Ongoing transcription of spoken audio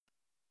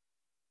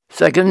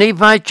2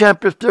 Nephi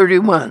chapter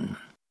 31.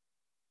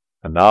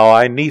 And now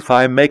I,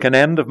 Nephi, make an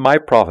end of my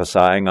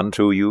prophesying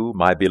unto you,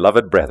 my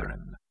beloved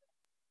brethren.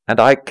 And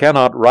I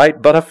cannot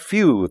write but a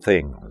few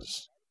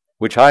things,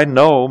 which I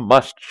know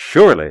must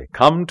surely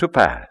come to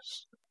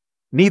pass.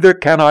 Neither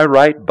can I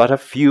write but a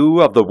few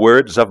of the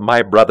words of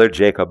my brother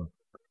Jacob.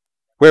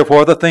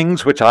 Wherefore the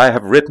things which I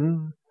have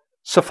written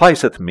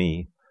sufficeth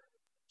me,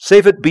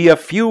 save it be a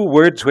few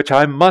words which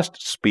I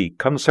must speak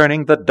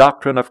concerning the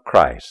doctrine of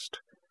Christ.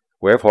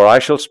 Wherefore I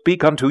shall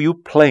speak unto you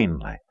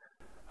plainly,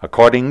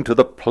 according to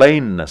the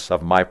plainness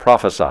of my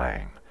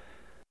prophesying.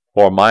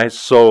 For my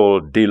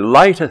soul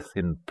delighteth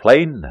in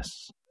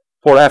plainness.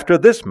 For after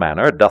this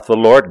manner doth the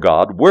Lord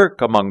God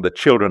work among the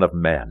children of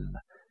men.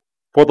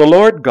 For the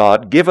Lord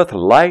God giveth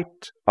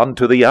light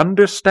unto the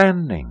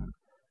understanding.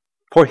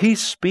 For he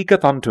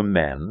speaketh unto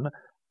men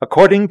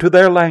according to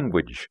their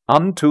language,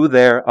 unto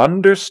their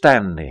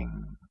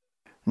understanding.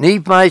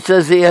 Nephi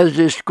says he has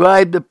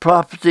described the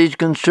prophecies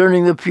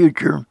concerning the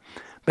future,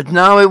 but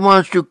now he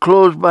wants to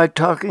close by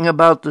talking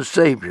about the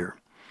Savior.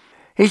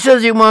 He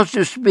says he wants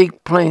to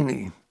speak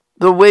plainly,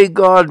 the way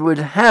God would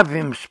have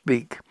him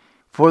speak.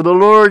 For the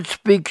Lord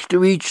speaks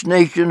to each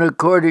nation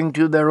according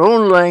to their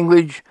own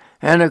language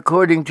and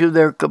according to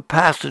their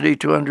capacity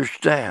to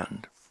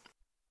understand.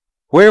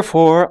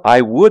 Wherefore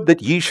I would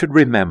that ye should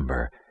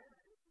remember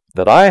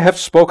that I have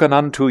spoken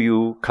unto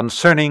you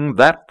concerning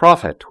that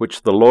prophet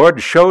which the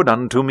Lord showed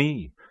unto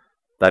me,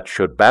 that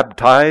should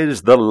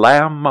baptize the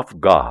Lamb of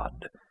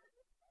God,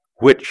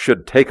 which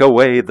should take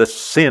away the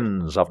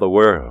sins of the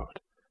world.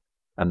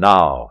 And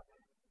now,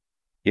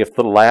 if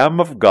the Lamb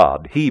of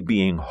God, he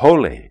being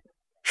holy,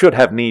 should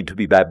have need to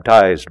be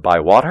baptized by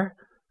water,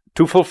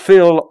 to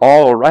fulfill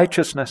all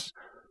righteousness,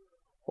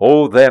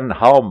 O then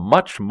how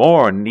much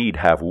more need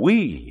have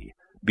we,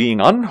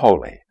 being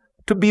unholy,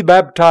 to be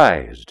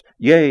baptized,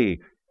 yea,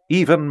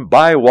 even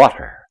by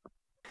water?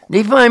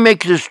 Nephi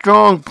makes a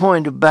strong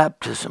point of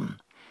baptism.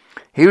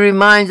 He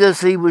reminds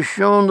us he was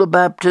shown the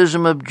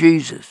baptism of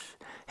Jesus.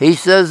 He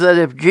says that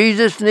if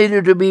Jesus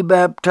needed to be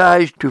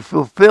baptized to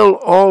fulfill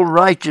all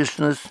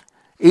righteousness,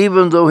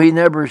 even though he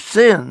never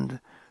sinned,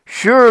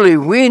 surely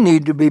we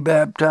need to be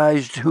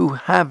baptized who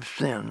have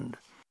sinned.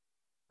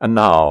 And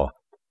now,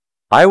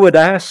 I would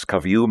ask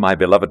of you, my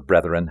beloved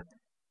brethren,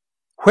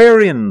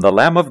 wherein the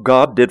Lamb of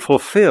God did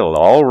fulfill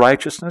all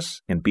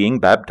righteousness in being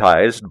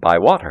baptized by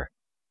water?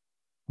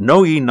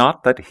 Know ye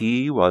not that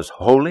he was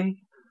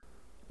holy?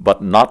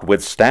 But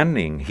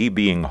notwithstanding he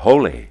being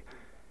holy,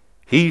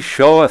 he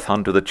showeth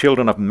unto the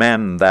children of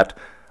men that,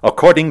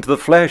 according to the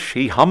flesh,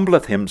 he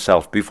humbleth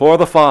himself before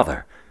the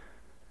Father,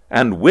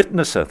 and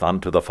witnesseth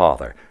unto the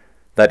Father,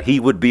 that he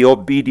would be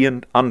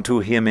obedient unto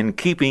him in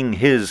keeping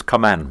his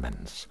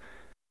commandments.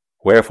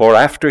 Wherefore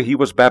after he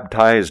was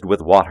baptized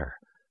with water,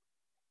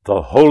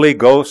 the Holy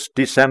Ghost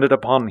descended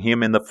upon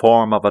him in the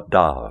form of a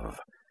dove.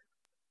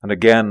 And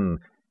again,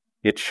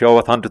 it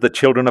showeth unto the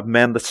children of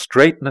men the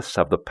straightness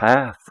of the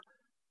path,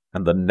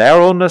 and the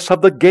narrowness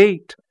of the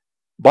gate,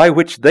 by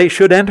which they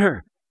should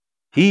enter,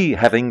 he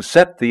having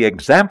set the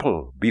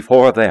example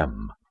before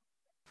them.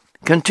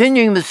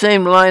 Continuing the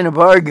same line of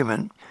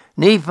argument,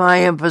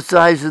 Nephi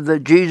emphasizes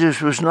that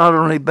Jesus was not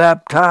only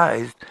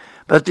baptized,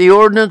 but the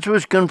ordinance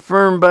was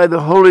confirmed by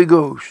the Holy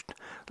Ghost,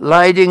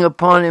 lighting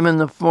upon him in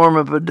the form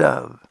of a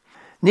dove.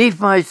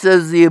 Nephi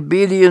says the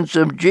obedience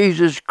of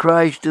Jesus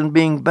Christ in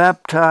being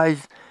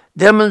baptized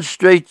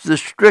demonstrates the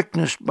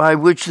strictness by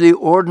which the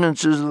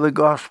ordinances of the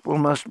gospel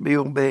must be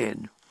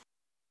obeyed.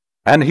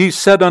 And he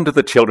said unto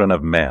the children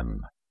of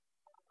men,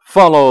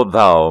 Follow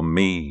thou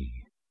me.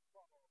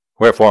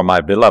 Wherefore,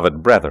 my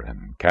beloved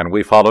brethren, can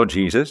we follow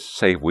Jesus,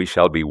 save we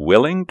shall be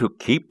willing to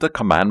keep the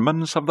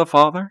commandments of the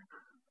Father?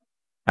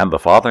 And the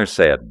Father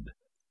said,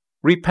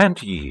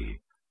 Repent ye,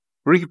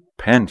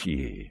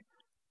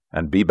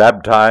 and be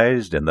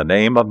baptized in the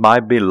name of my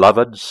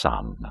beloved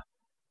Son.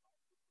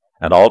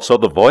 And also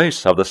the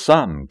voice of the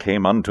Son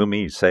came unto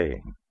me,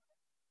 saying,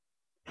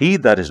 He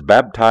that is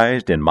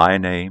baptized in my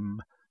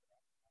name,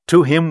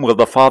 to him will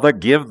the Father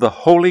give the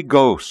Holy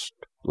Ghost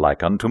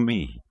like unto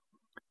me.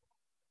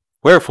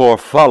 Wherefore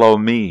follow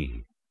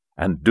me,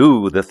 and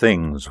do the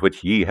things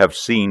which ye have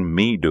seen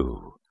me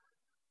do.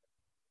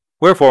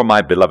 Wherefore,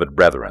 my beloved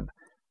brethren,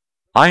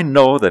 I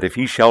know that if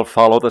ye shall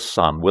follow the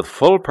Son with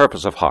full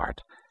purpose of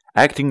heart,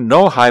 acting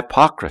no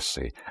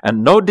hypocrisy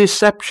and no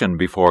deception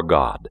before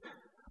God,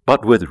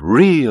 but with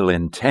real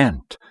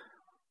intent,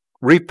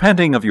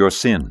 repenting of your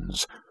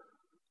sins,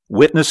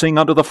 witnessing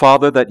unto the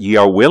Father that ye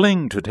are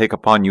willing to take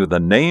upon you the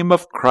name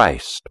of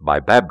Christ by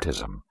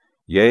baptism,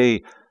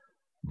 yea,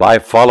 by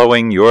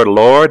following your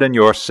Lord and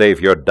your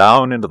Savior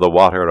down into the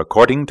water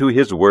according to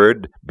his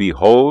word,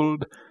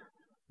 behold,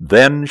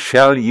 then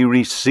shall ye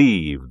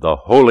receive the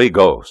Holy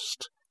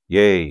Ghost.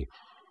 Yea,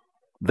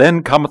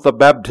 then cometh the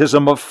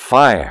baptism of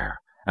fire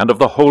and of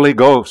the Holy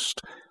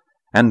Ghost,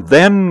 and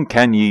then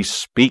can ye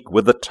speak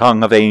with the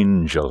tongue of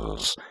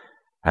angels,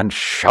 and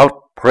shout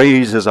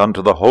praises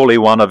unto the Holy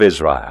One of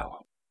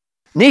Israel.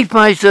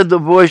 Nephi said the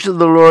voice of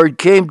the Lord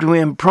came to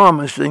him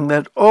promising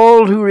that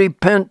all who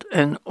repent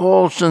in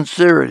all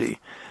sincerity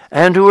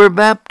and who are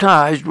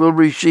baptized will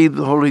receive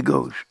the Holy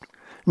Ghost.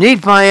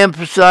 Nephi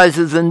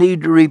emphasizes the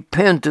need to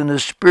repent in a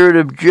spirit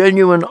of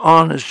genuine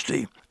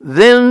honesty.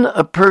 Then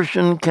a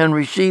person can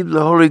receive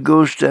the Holy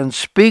Ghost and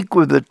speak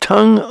with the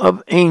tongue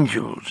of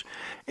angels.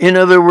 In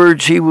other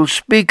words, he will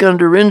speak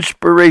under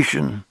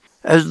inspiration,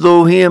 as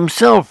though he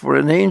himself were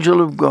an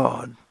angel of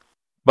God.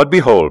 But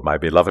behold, my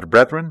beloved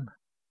brethren,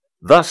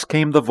 thus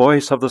came the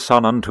voice of the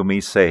Son unto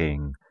me,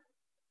 saying,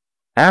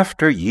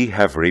 After ye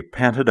have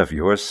repented of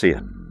your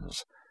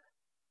sins,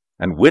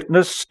 and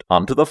witnessed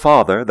unto the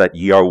Father that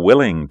ye are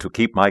willing to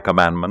keep my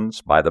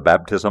commandments by the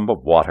baptism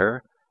of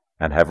water,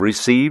 and have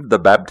received the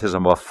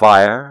baptism of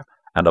fire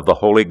and of the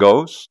Holy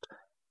Ghost,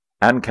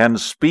 and can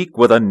speak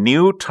with a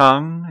new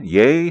tongue,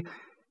 yea,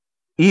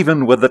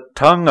 even with the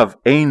tongue of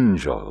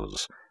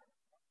angels,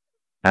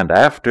 and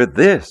after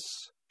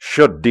this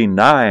should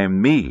deny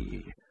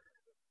me,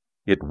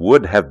 it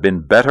would have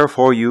been better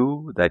for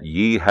you that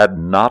ye had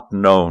not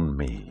known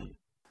me.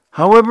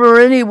 However,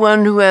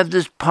 anyone who has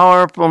this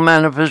powerful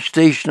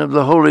manifestation of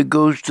the Holy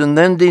Ghost and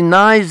then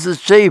denies the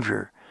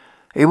Savior,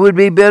 it would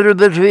be better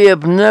that we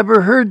have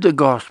never heard the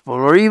gospel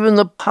or even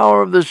the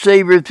power of the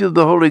Savior through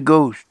the Holy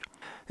Ghost.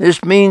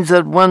 This means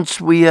that once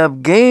we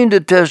have gained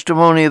a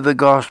testimony of the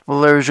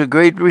gospel, there is a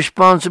great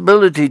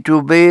responsibility to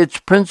obey its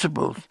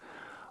principles,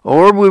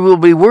 or we will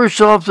be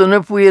worse off than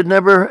if we had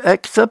never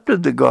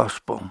accepted the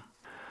gospel.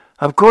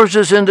 Of course,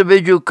 this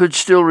individual could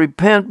still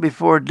repent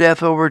before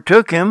death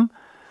overtook him,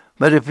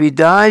 but if he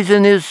dies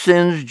in his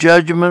sins,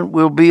 judgment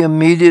will be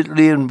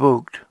immediately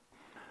invoked.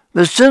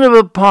 The sin of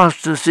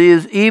apostasy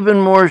is even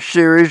more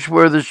serious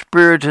where the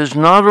Spirit has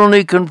not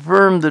only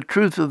confirmed the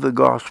truth of the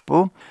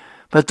gospel,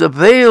 but the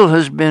veil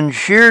has been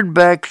sheared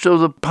back so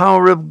the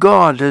power of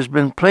God has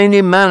been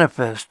plainly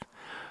manifest.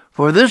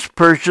 For this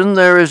person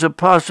there is a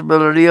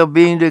possibility of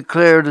being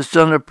declared a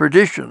son of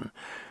perdition,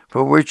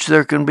 for which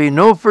there can be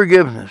no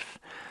forgiveness.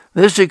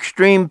 This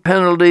extreme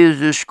penalty is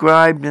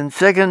described in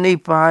 2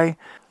 Nephi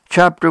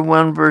chapter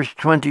 1, verse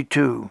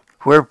 22,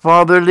 where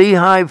Father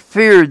Lehi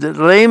feared that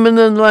Laman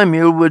and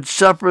Lemuel would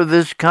suffer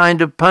this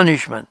kind of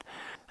punishment,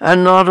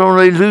 and not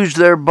only lose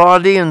their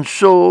body and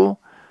soul,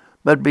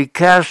 but be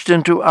cast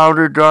into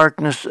outer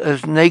darkness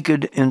as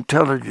naked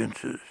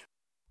intelligences.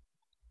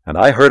 And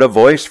I heard a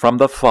voice from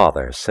the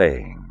Father,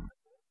 saying,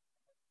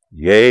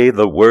 Yea,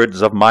 the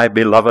words of my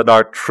beloved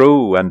are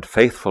true and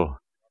faithful.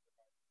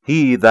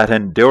 He that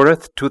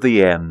endureth to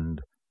the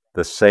end,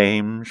 the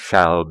same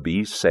shall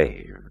be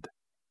saved.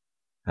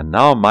 And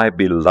now, my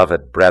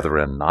beloved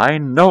brethren, I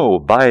know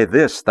by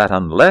this that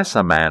unless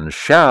a man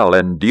shall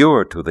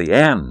endure to the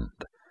end,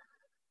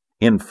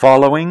 in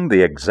following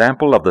the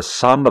example of the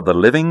Son of the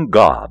living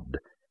God,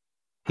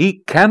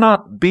 he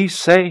cannot be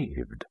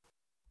saved.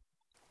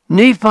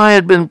 Nephi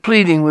had been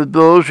pleading with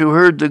those who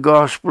heard the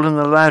gospel in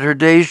the latter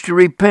days to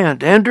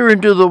repent, enter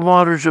into the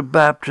waters of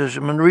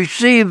baptism, and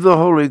receive the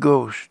Holy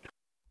Ghost.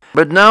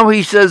 But now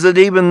he says that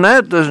even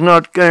that does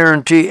not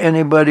guarantee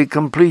anybody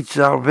complete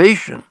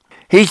salvation.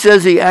 He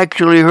says he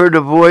actually heard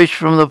a voice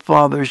from the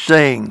Father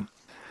saying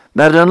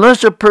that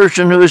unless a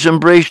person who has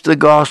embraced the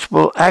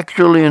gospel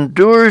actually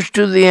endures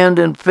to the end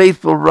in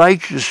faithful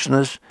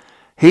righteousness,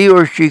 he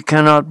or she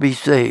cannot be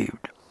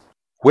saved.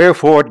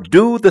 Wherefore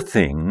do the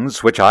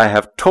things which I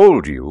have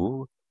told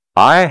you,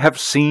 I have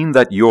seen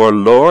that your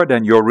Lord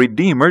and your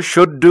Redeemer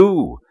should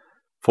do.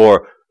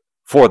 For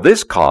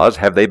this cause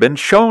have they been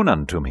shown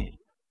unto me,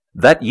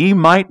 that ye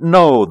might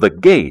know the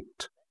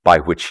gate by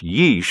which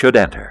ye should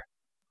enter.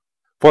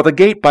 For the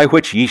gate by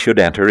which ye should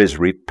enter is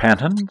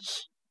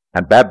repentance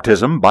and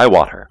baptism by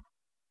water,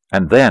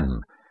 and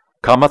then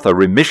cometh a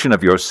remission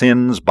of your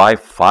sins by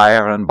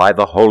fire and by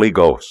the Holy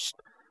Ghost.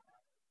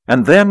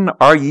 And then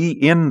are ye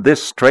in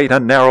this straight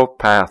and narrow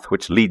path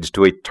which leads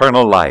to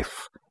eternal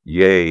life.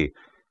 Yea,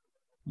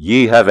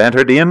 ye have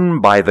entered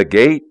in by the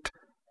gate.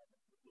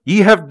 Ye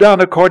have done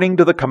according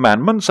to the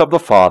commandments of the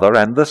Father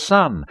and the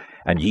Son,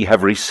 and ye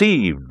have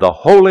received the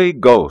Holy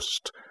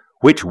Ghost,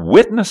 which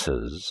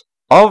witnesses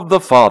of the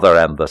Father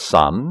and the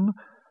Son,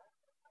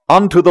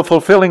 unto the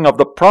fulfilling of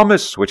the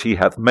promise which he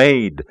hath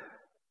made,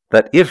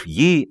 that if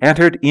ye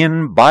entered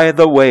in by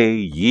the way,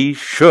 ye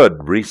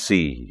should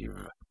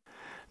receive.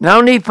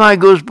 Now Nephi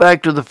goes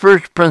back to the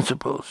first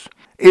principles.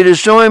 It is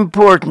so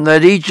important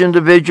that each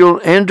individual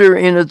enter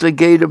in at the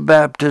gate of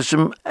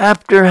baptism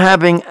after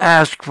having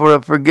asked for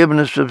a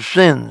forgiveness of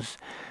sins.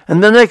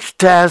 And the next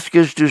task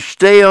is to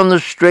stay on the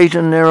straight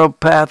and narrow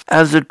path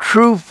as a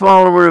true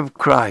follower of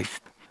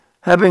Christ.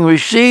 Having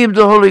received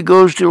the Holy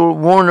Ghost, it will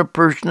warn a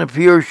person if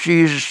he or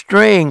she is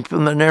straying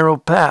from the narrow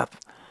path.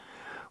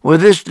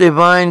 With this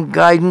divine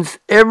guidance,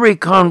 every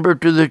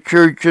convert to the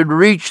church should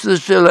reach the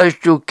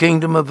celestial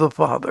kingdom of the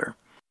Father.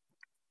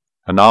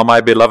 And now,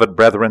 my beloved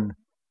brethren,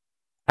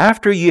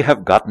 after ye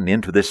have gotten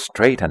into this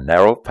straight and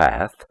narrow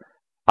path,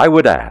 I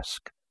would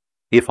ask,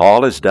 if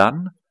all is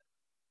done?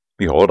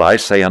 Behold, I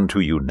say unto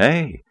you,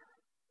 nay.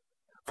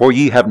 For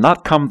ye have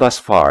not come thus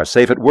far,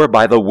 save it were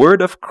by the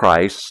word of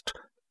Christ,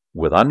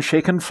 with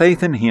unshaken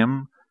faith in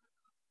him,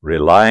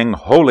 relying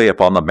wholly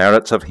upon the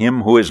merits of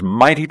him who is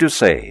mighty to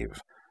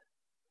save.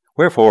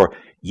 Wherefore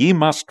ye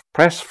must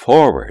press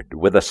forward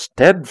with a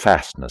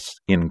steadfastness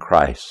in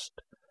Christ,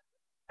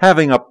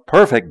 having a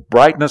perfect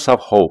brightness of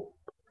hope,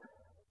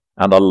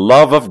 and a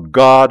love of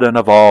God and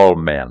of all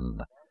men.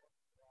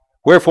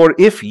 Wherefore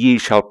if ye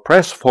shall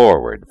press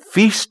forward,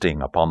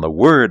 feasting upon the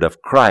word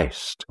of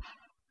Christ,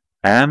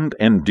 and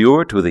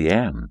endure to the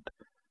end,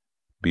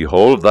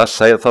 behold, thus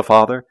saith the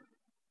Father,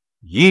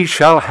 ye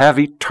shall have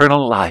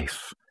eternal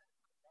life.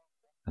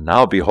 And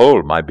now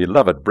behold, my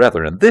beloved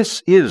brethren,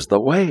 this is the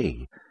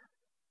way,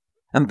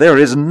 and there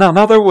is none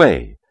other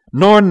way,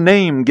 nor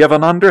name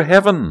given under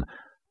heaven,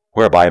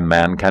 whereby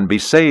man can be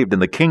saved in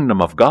the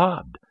kingdom of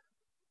God.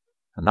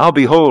 And now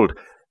behold,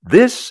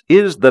 this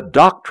is the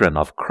doctrine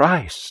of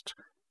Christ,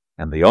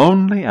 and the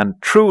only and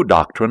true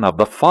doctrine of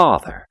the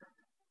Father,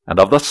 and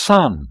of the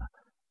Son,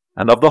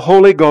 and of the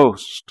Holy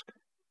Ghost,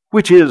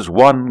 which is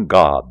one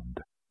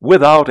God,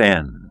 without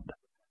end.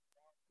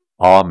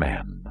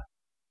 Amen.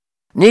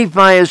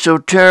 Nephi is so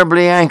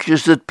terribly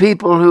anxious that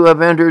people who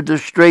have entered the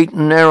straight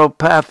and narrow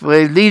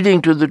pathway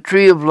leading to the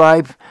tree of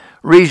life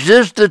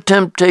resist the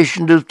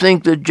temptation to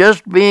think that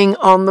just being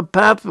on the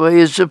pathway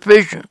is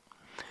sufficient.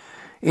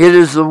 It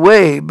is the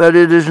way, but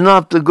it is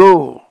not the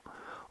goal.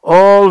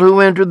 All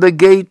who enter the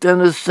gate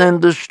and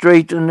ascend the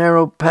straight and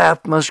narrow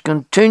path must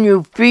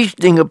continue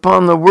feasting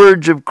upon the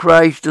words of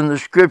Christ and the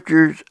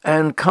Scriptures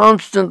and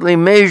constantly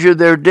measure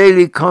their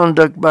daily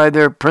conduct by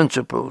their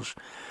principles.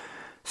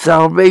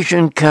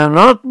 Salvation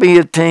cannot be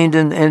attained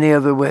in any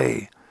other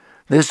way.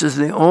 This is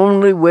the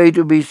only way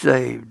to be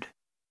saved.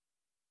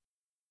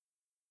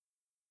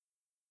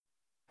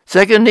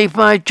 2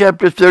 Nephi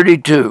chapter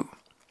 32.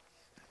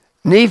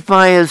 Nephi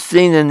has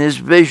seen in his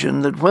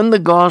vision that when the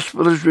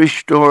gospel is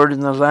restored in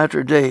the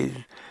latter days,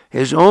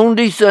 his own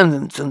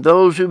descendants and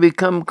those who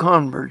become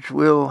converts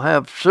will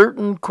have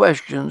certain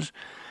questions,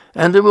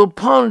 and they will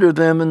ponder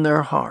them in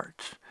their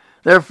hearts.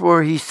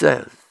 Therefore he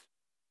says,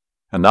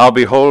 And now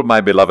behold, my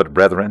beloved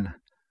brethren,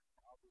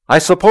 I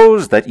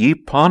suppose that ye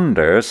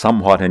ponder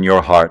somewhat in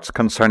your hearts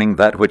concerning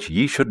that which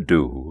ye should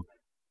do,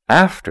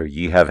 after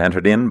ye have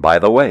entered in by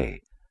the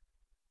way.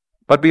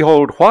 But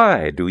behold,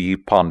 why do ye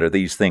ponder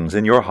these things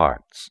in your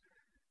hearts?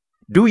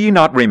 Do ye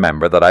not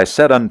remember that I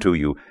said unto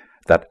you,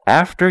 that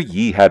after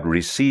ye had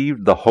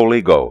received the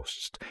Holy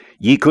Ghost,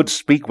 ye could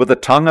speak with the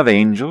tongue of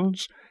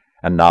angels?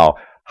 And now,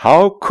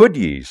 how could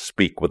ye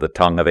speak with the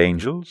tongue of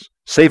angels,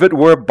 save it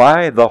were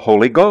by the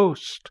Holy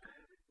Ghost?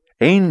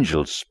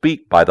 Angels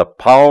speak by the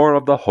power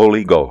of the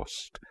Holy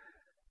Ghost.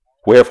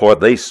 Wherefore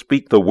they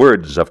speak the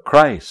words of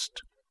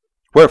Christ.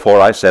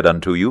 Wherefore I said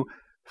unto you,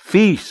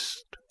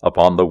 feast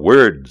upon the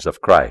words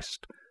of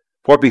Christ.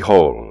 For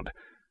behold,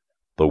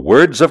 the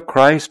words of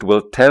Christ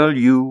will tell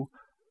you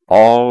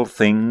all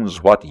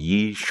things what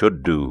ye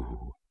should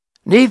do.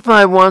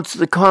 Nephi wants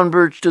the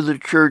converts to the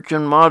church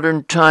in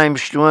modern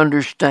times to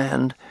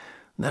understand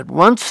that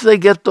once they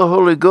get the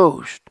Holy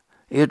Ghost,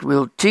 it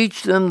will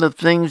teach them the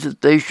things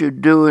that they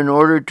should do in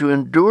order to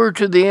endure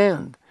to the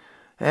end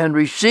and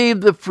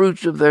receive the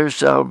fruits of their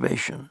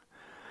salvation.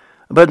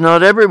 But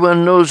not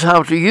everyone knows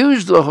how to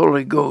use the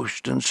Holy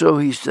Ghost, and so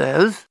he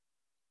says,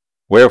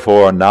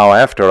 Wherefore now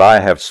after I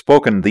have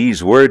spoken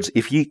these words,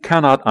 if ye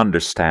cannot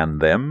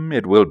understand them,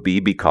 it will be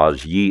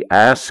because ye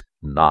ask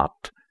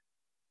not,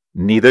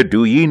 neither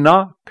do ye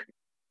knock.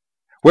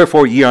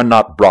 Wherefore ye are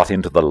not brought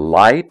into the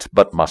light,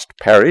 but must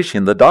perish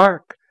in the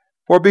dark.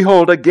 For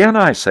behold, again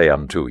I say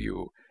unto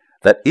you,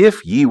 that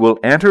if ye will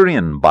enter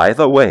in by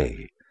the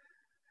way,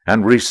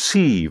 and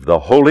receive the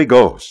Holy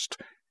Ghost,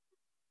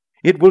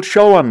 it will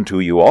show unto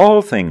you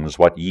all things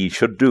what ye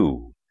should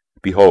do.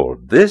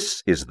 Behold,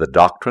 this is the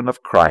doctrine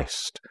of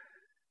Christ.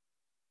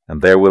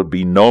 And there will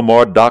be no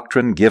more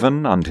doctrine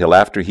given until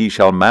after he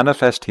shall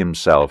manifest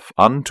himself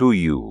unto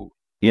you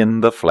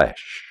in the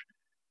flesh.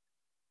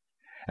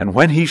 And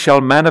when he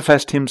shall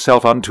manifest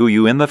himself unto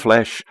you in the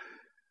flesh,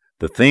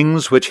 the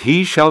things which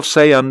he shall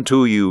say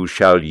unto you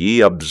shall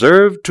ye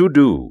observe to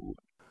do.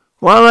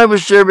 While I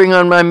was serving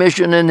on my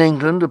mission in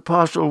England,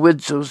 Apostle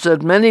Widsoe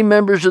said many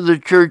members of the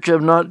church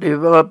have not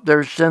developed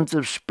their sense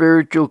of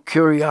spiritual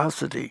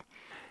curiosity.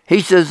 He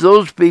says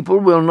those people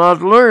will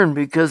not learn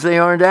because they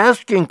aren't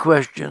asking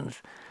questions.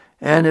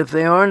 And if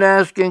they aren't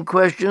asking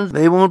questions,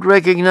 they won't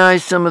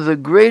recognize some of the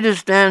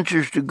greatest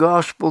answers to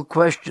gospel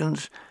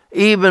questions,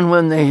 even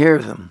when they hear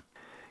them.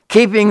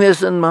 Keeping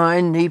this in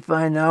mind,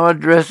 Nephi now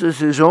addresses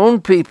his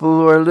own people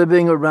who are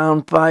living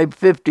around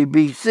 550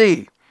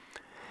 B.C.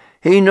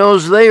 He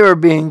knows they are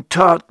being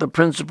taught the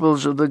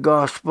principles of the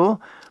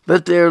gospel,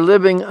 but they are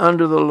living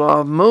under the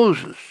law of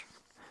Moses.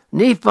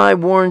 Nephi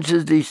warns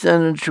his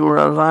descendants who are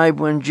alive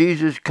when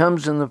Jesus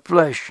comes in the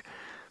flesh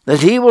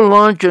that he will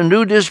launch a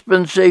new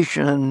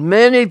dispensation and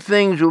many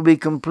things will be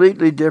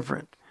completely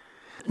different.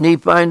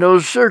 Nephi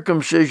knows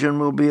circumcision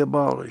will be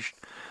abolished.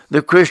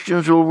 The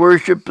Christians will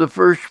worship the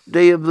first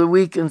day of the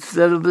week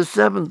instead of the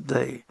seventh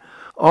day.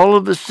 All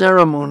of the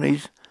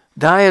ceremonies,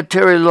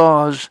 dietary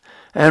laws,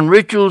 and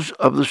rituals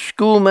of the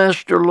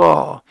schoolmaster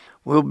law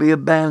will be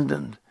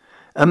abandoned.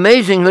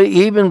 Amazingly,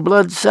 even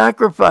blood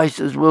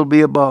sacrifices will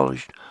be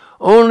abolished.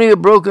 Only a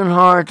broken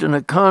heart and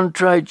a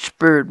contrite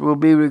spirit will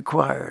be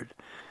required.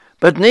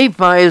 But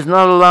Nephi is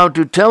not allowed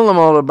to tell them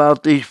all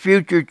about these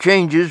future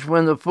changes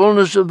when the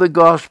fullness of the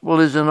gospel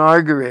is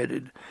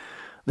inaugurated.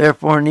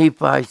 Therefore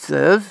Nephi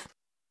says,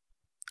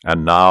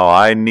 And now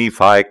I,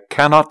 Nephi,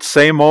 cannot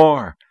say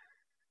more.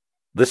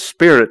 The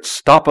Spirit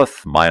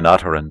stoppeth mine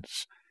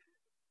utterance,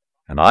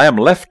 and I am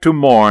left to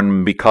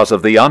mourn because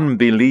of the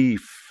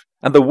unbelief,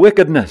 and the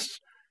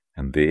wickedness,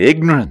 and the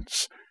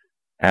ignorance,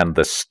 and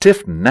the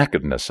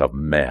stiff-neckedness of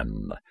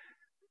men.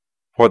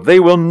 For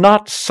they will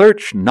not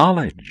search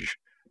knowledge,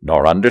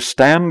 nor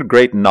understand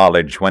great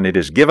knowledge when it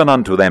is given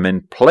unto them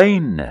in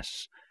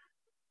plainness,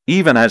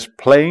 even as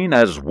plain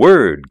as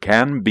word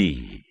can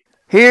be.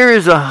 Here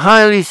is a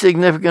highly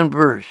significant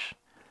verse.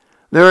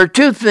 There are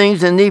two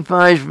things in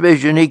Nephi's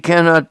vision he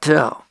cannot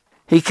tell.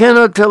 He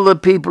cannot tell the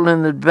people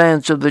in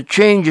advance of the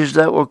changes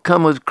that will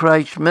come with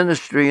Christ's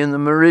ministry in the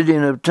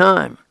meridian of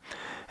time.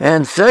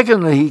 And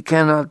secondly, he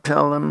cannot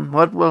tell them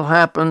what will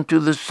happen to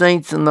the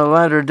saints in the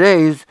latter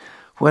days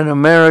when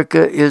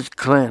America is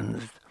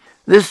cleansed.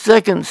 This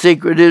second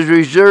secret is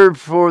reserved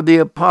for the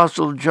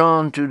Apostle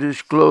John to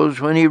disclose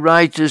when he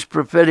writes his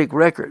prophetic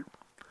record.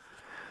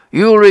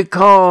 You'll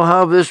recall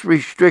how this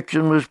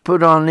restriction was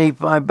put on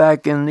Nephi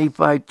back in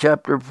Nephi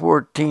chapter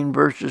 14,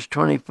 verses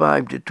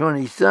 25 to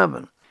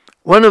 27.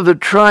 One of the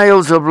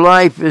trials of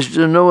life is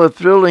to know a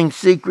thrilling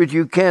secret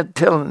you can't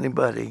tell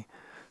anybody.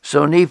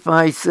 So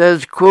Nephi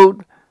says,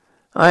 quote,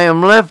 I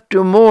am left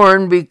to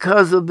mourn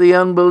because of the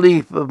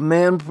unbelief of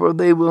men, for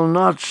they will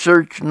not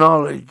search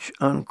knowledge,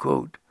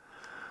 unquote.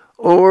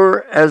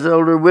 Or, as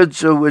Elder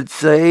Widsoe would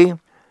say,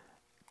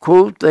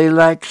 quote, they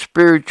lack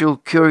spiritual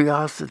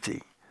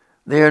curiosity.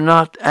 They are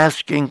not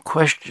asking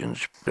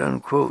questions,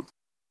 unquote.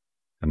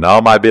 And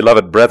now, my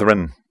beloved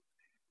brethren,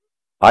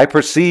 I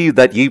perceive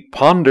that ye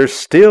ponder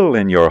still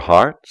in your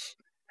hearts,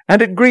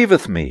 and it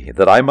grieveth me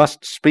that I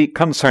must speak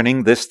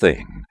concerning this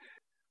thing.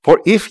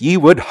 For if ye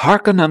would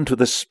hearken unto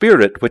the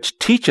Spirit which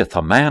teacheth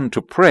a man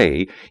to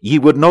pray, ye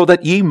would know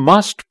that ye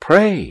must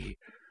pray.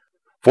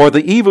 For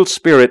the evil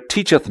spirit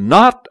teacheth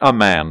not a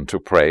man to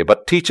pray,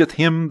 but teacheth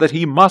him that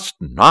he must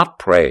not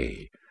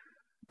pray.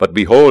 But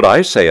behold,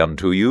 I say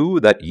unto you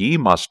that ye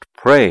must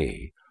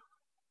pray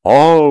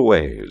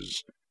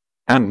always,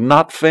 and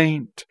not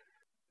faint,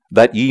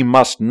 that ye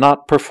must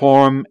not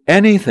perform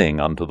anything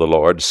unto the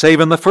Lord, save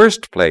in the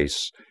first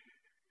place,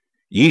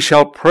 ye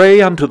shall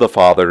pray unto the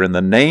Father in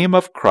the name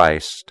of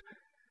Christ,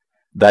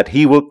 that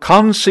he will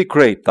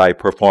consecrate thy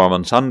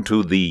performance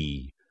unto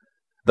thee,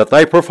 that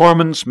thy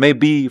performance may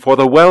be for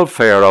the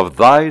welfare of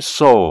thy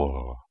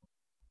soul.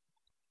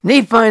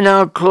 Nephi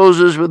now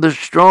closes with a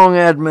strong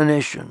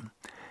admonition.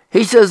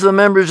 He says the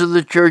members of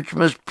the church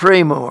must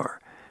pray more.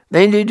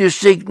 They need to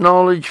seek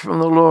knowledge from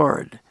the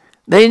Lord.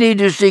 They need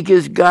to seek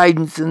his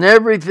guidance in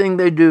everything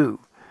they do.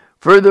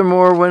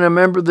 Furthermore, when a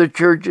member of the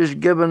church is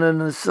given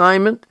an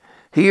assignment,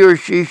 he or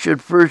she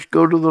should first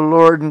go to the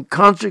Lord and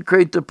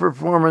consecrate the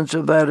performance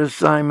of that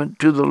assignment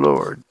to the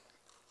Lord.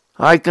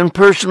 I can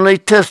personally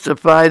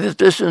testify that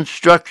this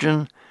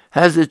instruction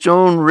has its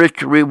own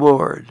rich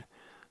reward.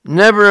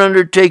 Never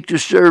undertake to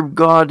serve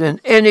God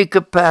in any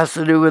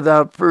capacity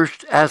without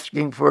first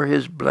asking for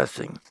his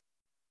blessing.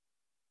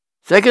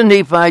 2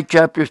 Nephi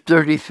chapter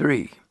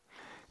 33.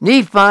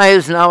 Nephi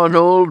is now an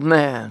old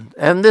man,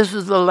 and this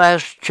is the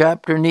last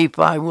chapter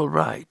Nephi will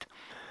write.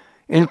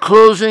 In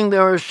closing,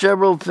 there are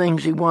several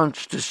things he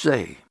wants to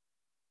say.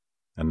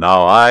 And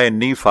now I,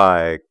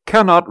 Nephi,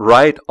 cannot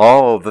write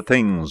all the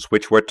things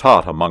which were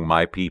taught among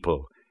my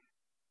people.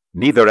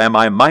 Neither am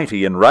I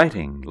mighty in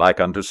writing, like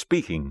unto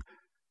speaking.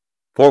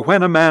 For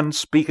when a man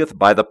speaketh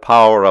by the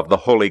power of the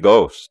Holy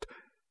Ghost,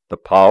 the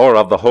power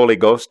of the Holy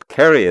Ghost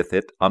carrieth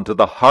it unto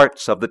the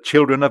hearts of the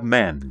children of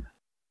men.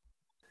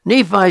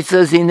 Nephi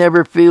says he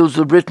never feels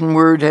the written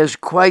word has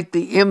quite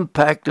the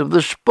impact of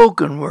the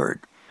spoken word,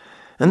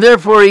 and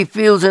therefore he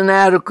feels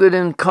inadequate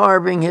in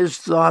carving his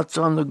thoughts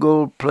on the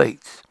gold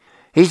plates.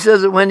 He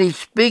says that when he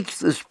speaks,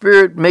 the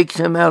Spirit makes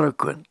him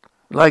eloquent,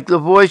 like the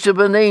voice of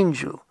an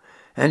angel,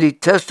 and he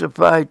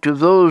testified to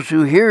those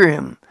who hear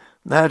him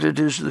that it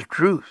is the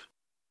truth.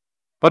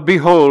 But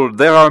behold,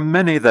 there are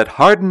many that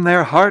harden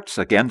their hearts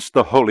against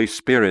the Holy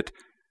Spirit,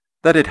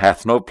 that it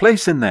hath no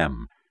place in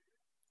them.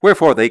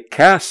 Wherefore they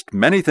cast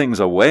many things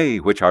away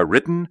which are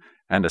written,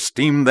 and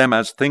esteem them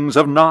as things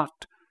of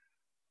naught.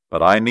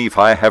 But I,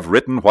 Nephi, have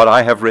written what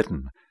I have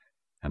written,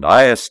 and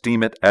I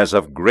esteem it as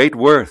of great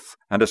worth,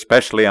 and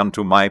especially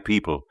unto my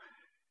people.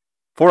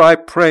 For I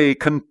pray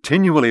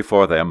continually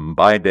for them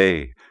by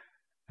day,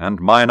 and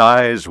mine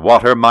eyes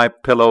water my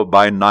pillow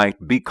by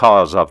night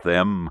because of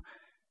them.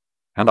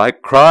 And I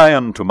cry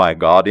unto my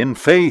God in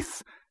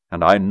faith,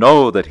 and I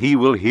know that he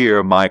will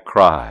hear my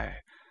cry.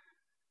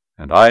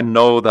 And I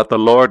know that the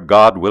Lord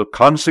God will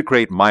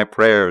consecrate my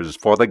prayers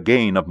for the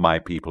gain of my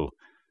people.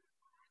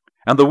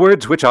 And the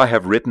words which I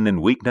have written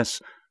in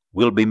weakness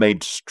will be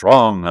made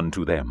strong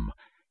unto them,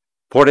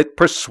 for it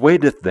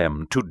persuadeth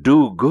them to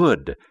do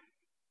good.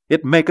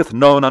 it maketh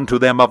known unto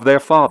them of their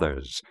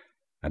fathers,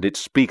 and it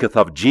speaketh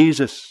of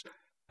Jesus,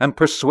 and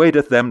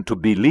persuadeth them to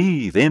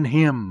believe in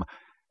him,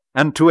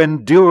 and to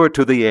endure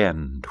to the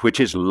end, which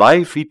is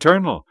life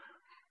eternal.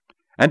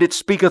 And it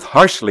speaketh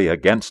harshly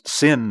against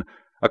sin,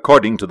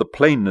 according to the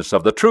plainness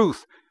of the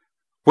truth.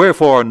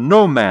 Wherefore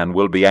no man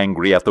will be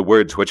angry at the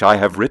words which I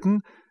have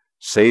written,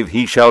 save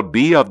he shall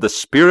be of the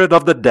spirit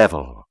of the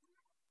devil.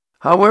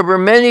 However,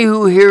 many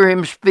who hear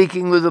him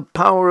speaking with the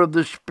power of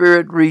the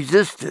Spirit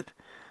resist it,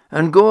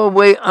 and go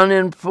away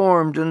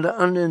uninformed and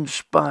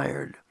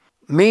uninspired.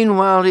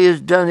 Meanwhile, he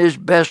has done his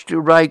best to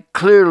write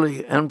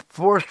clearly and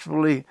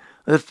forcefully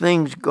the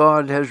things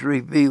God has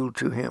revealed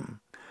to him.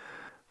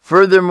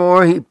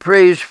 Furthermore, he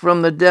prays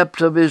from the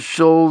depths of his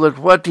soul that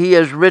what he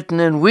has written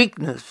in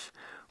weakness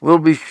will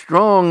be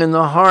strong in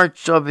the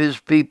hearts of his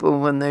people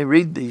when they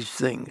read these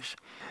things.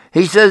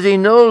 He says he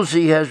knows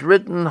he has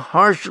written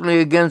harshly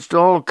against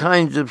all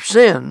kinds of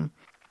sin,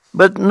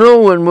 but no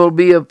one will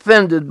be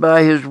offended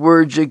by his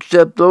words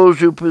except those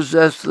who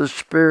possess the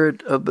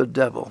spirit of the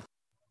devil.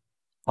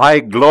 I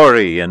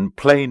glory in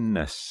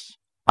plainness.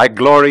 I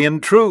glory in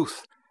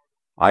truth.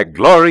 I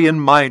glory in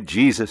my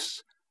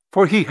Jesus,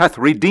 for he hath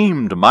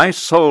redeemed my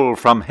soul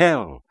from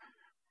hell.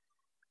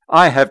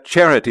 I have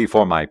charity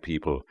for my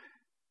people,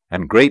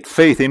 and great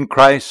faith in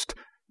Christ,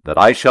 that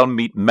I shall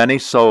meet many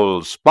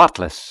souls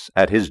spotless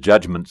at his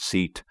judgment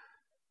seat.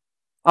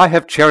 I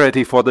have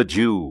charity for the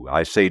Jew,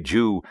 I say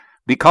Jew,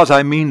 because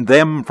I mean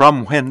them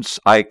from whence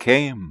I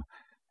came.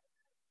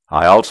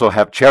 I also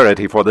have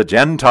charity for the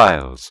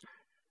Gentiles.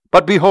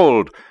 But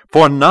behold,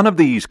 for none of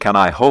these can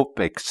I hope,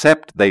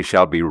 except they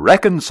shall be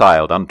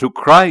reconciled unto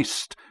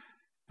Christ,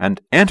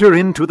 and enter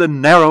into the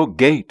narrow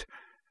gate,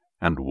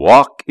 and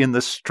walk in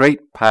the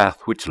straight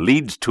path which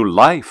leads to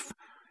life,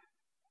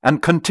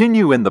 and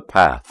continue in the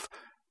path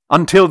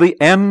until the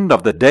end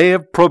of the day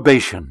of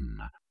probation.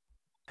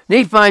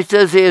 Nephi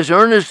says he has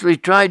earnestly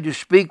tried to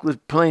speak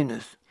with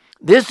plainness.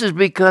 This is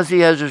because he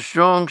has a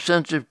strong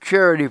sense of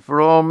charity for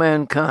all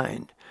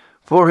mankind,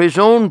 for his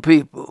own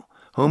people,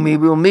 whom he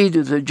will meet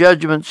at the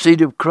judgment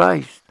seat of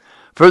Christ,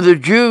 for the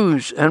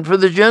Jews and for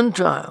the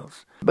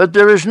Gentiles. But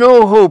there is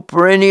no hope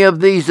for any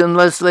of these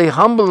unless they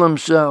humble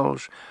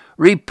themselves,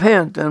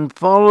 repent, and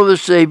follow the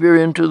Savior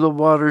into the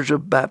waters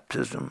of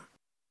baptism.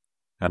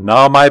 And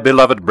now, my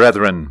beloved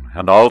brethren,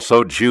 and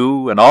also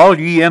Jew, and all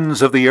ye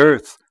ends of the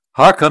earth,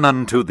 hearken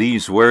unto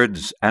these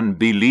words, and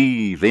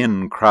believe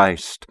in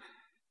Christ.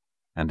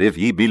 And if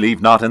ye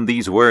believe not in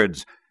these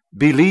words,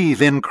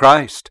 believe in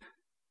Christ.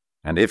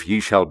 And if ye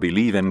shall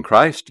believe in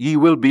Christ, ye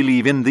will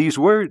believe in these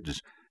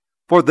words,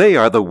 for they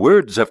are the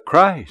words of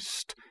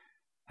Christ.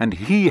 And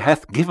he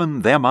hath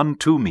given them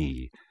unto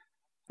me,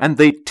 and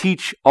they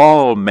teach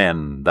all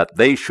men that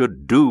they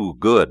should do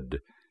good.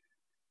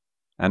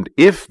 And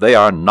if they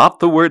are not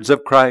the words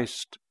of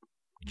Christ,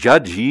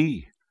 judge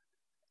ye.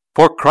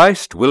 For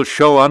Christ will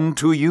show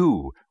unto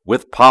you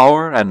with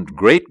power and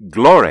great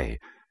glory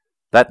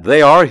that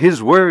they are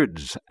his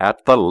words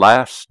at the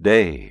last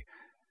day.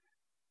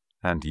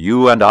 And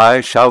you and I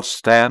shall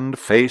stand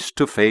face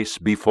to face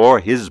before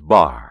his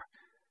bar.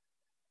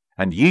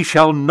 And ye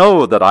shall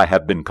know that I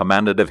have been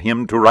commanded of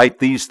him to write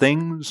these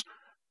things,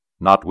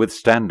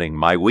 notwithstanding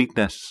my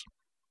weakness.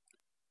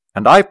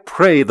 And I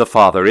pray the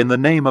Father in the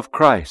name of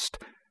Christ,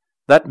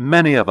 that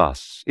many of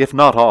us, if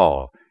not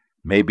all,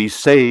 may be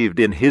saved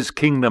in his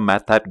kingdom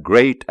at that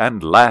great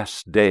and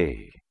last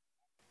day.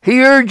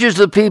 He urges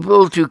the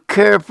people to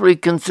carefully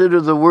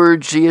consider the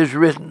words he has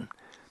written,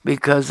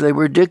 because they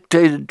were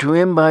dictated to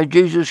him by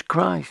Jesus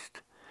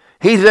Christ.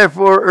 He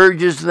therefore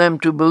urges them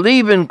to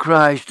believe in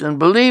Christ and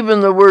believe in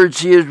the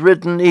words he has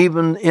written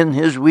even in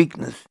his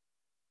weakness.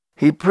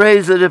 He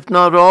prays that if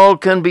not all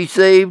can be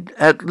saved,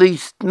 at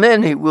least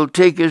many will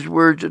take his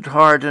words at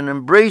heart and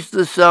embrace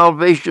the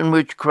salvation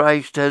which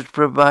Christ has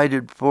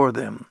provided for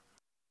them.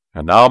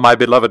 And now, my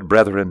beloved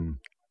brethren,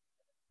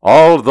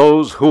 all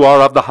those who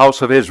are of the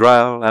house of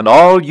Israel, and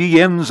all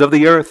ye ends of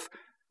the earth,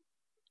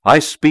 I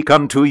speak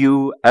unto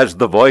you as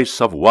the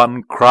voice of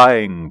one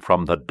crying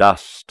from the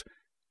dust.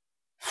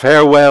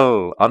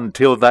 Farewell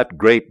until that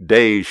great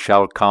day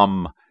shall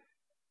come.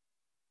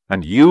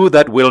 And you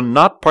that will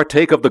not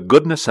partake of the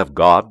goodness of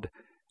God,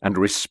 and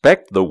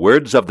respect the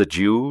words of the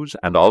Jews,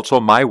 and also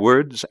my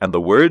words, and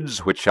the words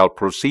which shall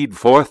proceed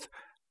forth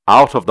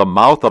out of the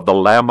mouth of the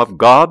Lamb of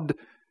God,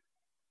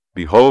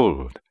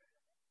 behold,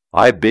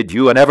 I bid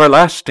you an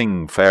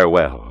everlasting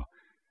farewell,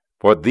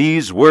 for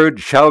these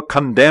words shall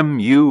condemn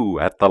you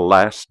at the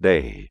last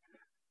day.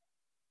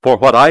 For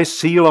what I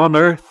seal on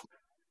earth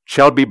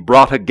shall be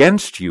brought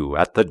against you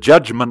at the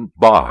judgment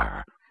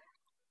bar.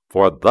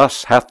 For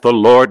thus hath the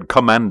Lord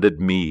commanded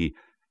me,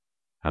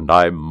 and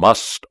I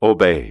must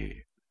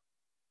obey.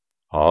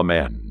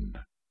 Amen.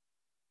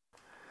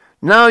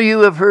 Now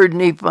you have heard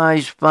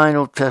Nephi's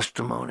final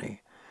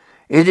testimony.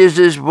 It is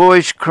his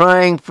voice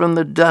crying from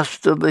the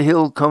dust of the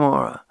hill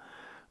Cumorah.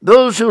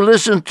 Those who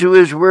listen to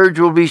his words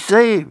will be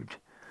saved.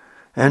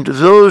 And to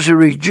those who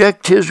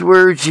reject his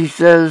words, he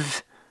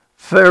says,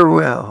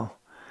 farewell.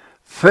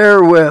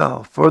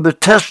 Farewell, for the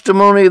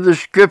testimony of the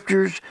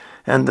Scriptures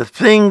and the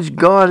things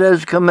God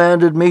has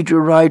commanded me to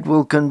write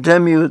will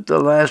condemn you at the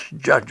last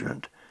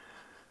judgment.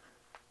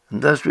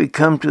 And thus we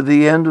come to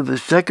the end of the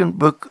second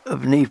book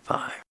of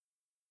Nephi.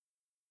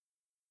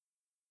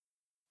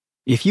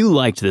 If you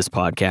liked this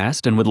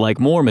podcast and would like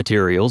more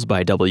materials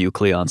by W.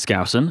 Cleon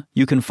Skousen,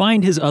 you can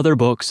find his other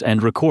books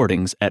and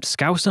recordings at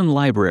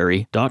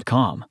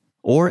skousenlibrary.com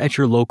or at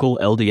your local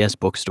LDS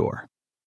bookstore.